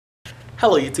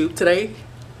Hello YouTube, today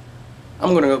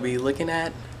I'm gonna go be looking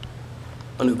at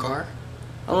a new car.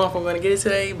 I don't know if I'm gonna get it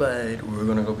today, but we're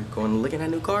gonna go be looking at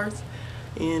new cars,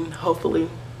 and hopefully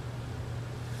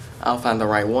I'll find the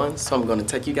right one. So I'm gonna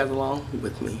take you guys along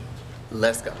with me.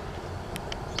 Let's go.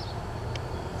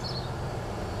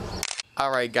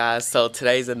 Alright guys, so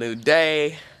today's a new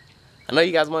day. I know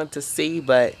you guys wanted to see,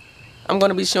 but I'm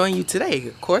gonna be showing you today,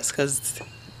 of course, because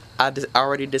I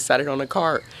already decided on the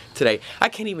car today. I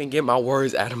can't even get my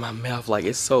words out of my mouth, like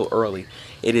it's so early.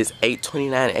 It is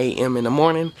 8:29 a.m. in the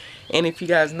morning, and if you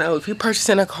guys know, if you're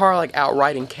purchasing a car like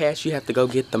outright in cash, you have to go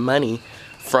get the money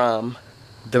from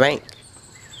the bank.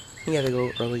 You gotta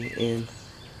go early in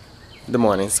the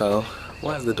morning, so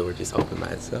why is the door just open by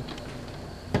itself?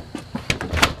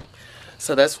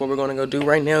 So that's what we're gonna go do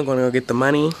right now. I'm gonna go get the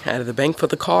money out of the bank for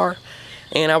the car.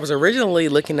 And I was originally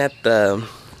looking at the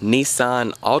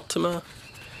Nissan Altima,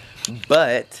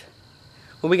 but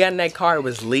when we got in that car, it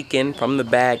was leaking from the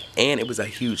back, and it was a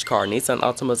huge car. Nissan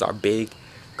Altimas are big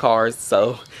cars,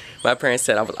 so my parents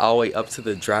said I was all the way up to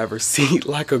the driver's seat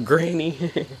like a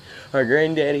granny or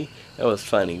granddaddy. It was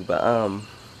funny, but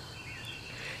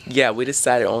yeah, we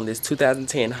decided on this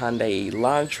 2010 Hyundai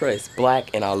Elantra. It's black,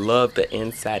 and I love the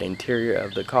inside interior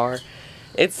of the car.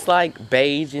 It's like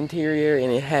beige interior,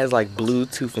 and it has like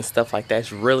Bluetooth and stuff like that.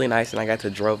 It's really nice, and I got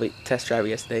to test drive it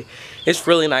yesterday. It's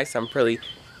really nice. I'm really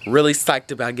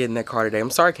psyched about getting that car today. I'm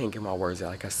sorry I can't get my words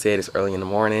out. Like I said, it's early in the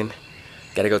morning.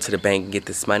 Gotta go to the bank and get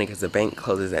this money because the bank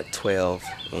closes at 12,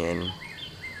 and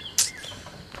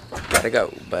gotta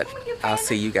go. But I'll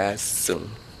see you guys soon.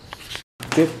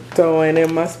 Tiptoeing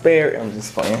in my spare. I'm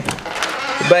just playing.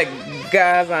 But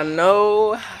guys, I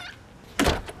know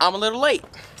I'm a little late.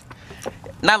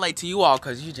 Not late to you all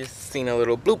because you just seen a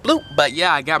little bloop bloop. But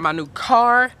yeah, I got my new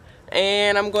car,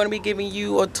 and I'm going to be giving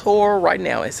you a tour right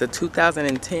now. It's a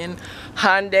 2010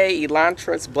 Hyundai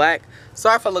Elantra. It's black.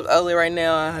 Sorry if I look ugly right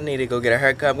now. I need to go get a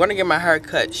haircut. I'm going to get my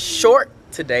haircut short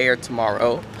today or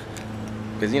tomorrow,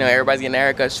 because you know everybody's getting their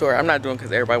haircut short. I'm not doing it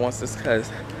because everybody wants this, because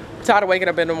I'm tired of waking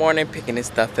up in the morning picking this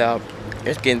stuff out.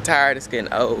 It's getting tired. It's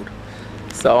getting old.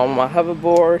 So I'm on my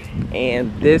hoverboard,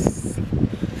 and this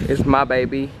is my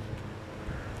baby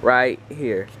right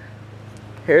here.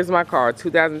 Here's my car,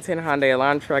 2010 Hyundai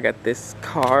Elantra. I got this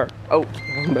car. Oh,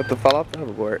 I'm about to fall off the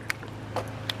hoverboard.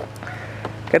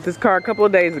 Got this car a couple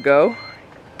of days ago.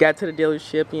 Got to the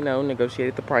dealership, you know,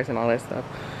 negotiated the price and all that stuff.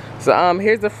 So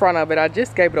here's the front of it. I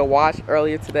just gave it a wash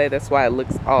earlier today. That's why it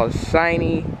looks all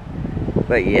shiny.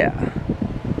 But yeah.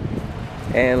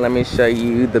 And let me show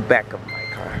you the back of my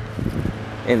car.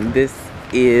 And this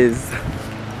is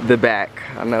the back.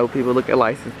 I know people look at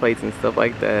license plates and stuff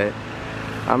like that.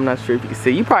 I'm not sure if you can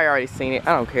see. You probably already seen it.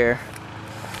 I don't care.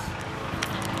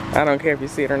 I don't care if you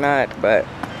see it or not, but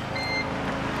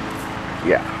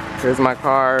yeah, here's my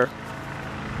car.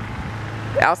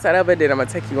 Outside of it, then I'm gonna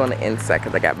take you on the inside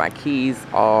because I got my keys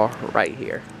all right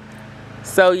here.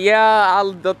 So yeah,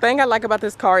 the thing I like about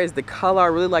this car is the color. I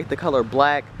really like the color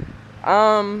black.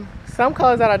 Some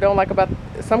colors that I don't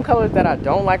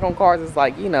like on cars is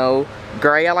like, you know,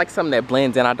 gray. I like something that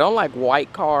blends in. I don't like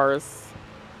white cars.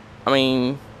 I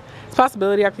mean, it's a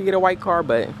possibility I could get a white car,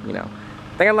 but you know,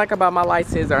 the thing I like about my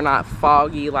lights is they're not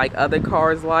foggy like other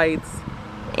cars' lights.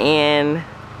 And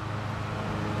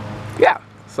yeah,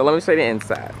 so let me show you the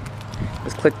inside.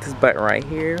 Just click this button right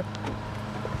here.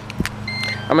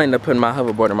 I'm gonna end up putting my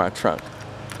hoverboard in my trunk.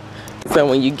 So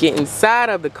when you get inside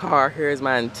of the car, here's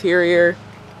my interior.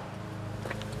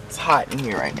 It's hot in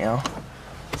here right now.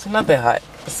 It's not that hot.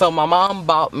 So my mom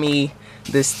bought me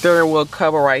this steering wheel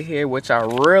cover right here, which I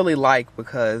really like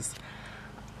because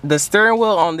the steering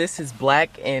wheel on this is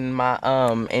black, and my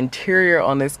interior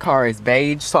on this car is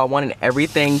beige. So I wanted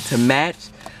everything to match.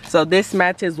 So this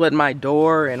matches with my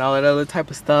door and all that other type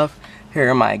of stuff. Here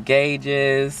are my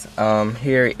gauges.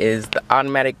 Here is the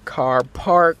automatic car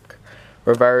park,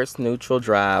 reverse, neutral,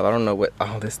 drive. I don't know what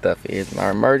all this stuff is. My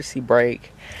emergency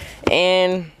brake,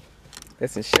 and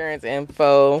this insurance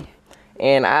info.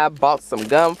 And I bought some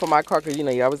gum for my car because you know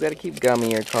you always got to keep gum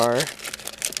in your car.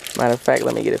 Matter of fact,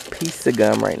 let me get a piece of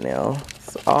gum right now.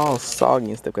 It's all soggy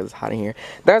and stuff because it's hot in here.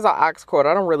 There's an aux cord.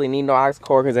 I don't really need no aux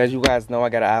cord because, as you guys know, I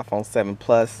got an iPhone 7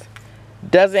 Plus.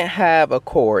 Doesn't have a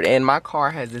cord, and my car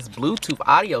has this Bluetooth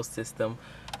audio system,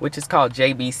 which is called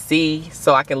JBC,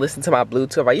 so I can listen to my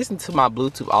Bluetooth. I listen to my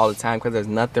Bluetooth all the time because there's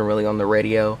nothing really on the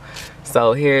radio.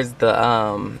 So here's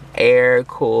the air,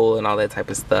 cool, and all that type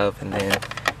of stuff. And then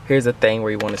here's a thing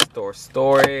where you want to store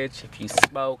storage. If you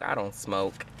smoke, I don't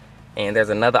smoke. And there's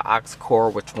another aux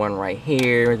cord, which one right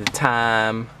here, the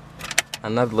time,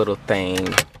 another little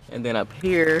thing. And then up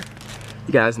here,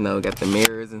 you guys know, got the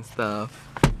mirrors and stuff.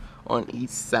 on each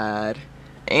side.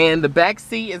 And the back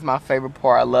seat is my favorite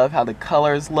part. I love how the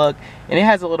colors look. And it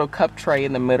has a little cup tray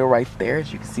in the middle right there.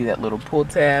 As you can see, that little pull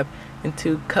tab and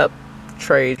 2 cup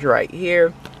trays right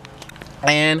here.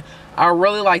 And I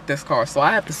really like this car. So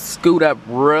I have to scoot up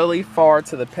really far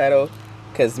to the pedal.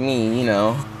 Because me, you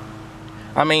know,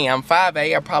 I mean, I'm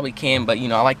 5'8", I probably can. But, you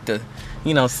know, I like to,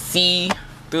 you know, see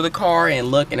through the car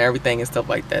and look and everything and stuff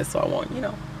like that. So I want, you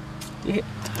know, yeah.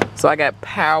 So I got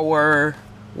power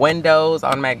windows,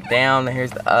 automatic down, and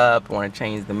here's the up. I want to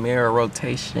change the mirror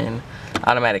rotation,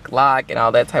 automatic lock, and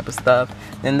all that type of stuff.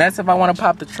 Then that's if I want to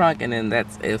pop the trunk, and then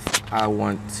that's if I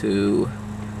want to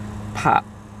pop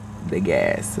the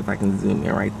gas. If I can zoom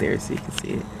in right there so you can see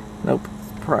it. Nope,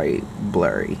 it's probably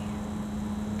blurry.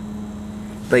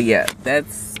 But yeah,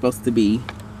 that's supposed to be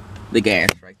the gas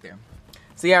right there.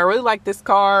 So yeah, I really like this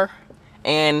car.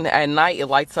 And at night it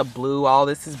lights up blue. All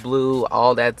this is blue,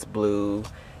 all that's blue.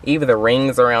 Even the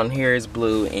rings around here is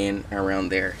blue, and around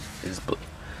there is blue.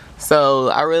 So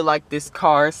I really like this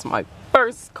car. It's my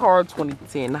first car,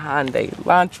 2010 Hyundai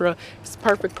Elantra. It's a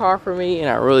perfect car for me, and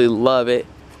I really love it.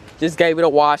 Just gave it a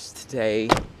wash today,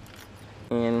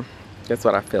 and that's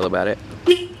what I feel about it.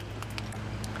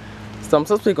 So I'm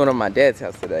supposed to be going to my dad's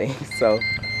house today. So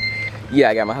yeah,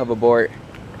 I got my hoverboard.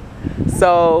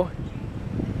 So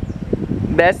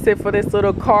that's it for this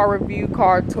little car review,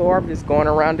 car tour. I'm just going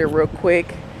around it real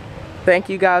quick. Thank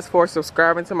you guys for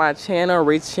subscribing to my channel,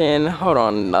 reaching, hold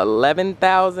on,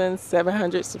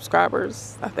 11,700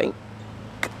 subscribers, I think.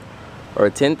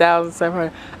 Or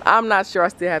 10,700. I'm not sure, I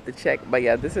still have to check. But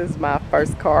yeah, this is my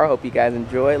first car. Hope you guys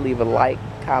enjoy. Leave a like,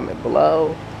 comment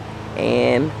below.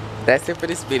 And that's it for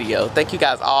this video. Thank you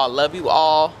guys all. Love you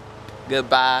all.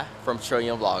 Goodbye from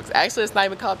Trillium Vlogs. Actually, it's not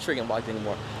even called Trillium Vlogs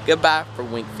anymore. Goodbye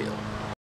from Winkfield.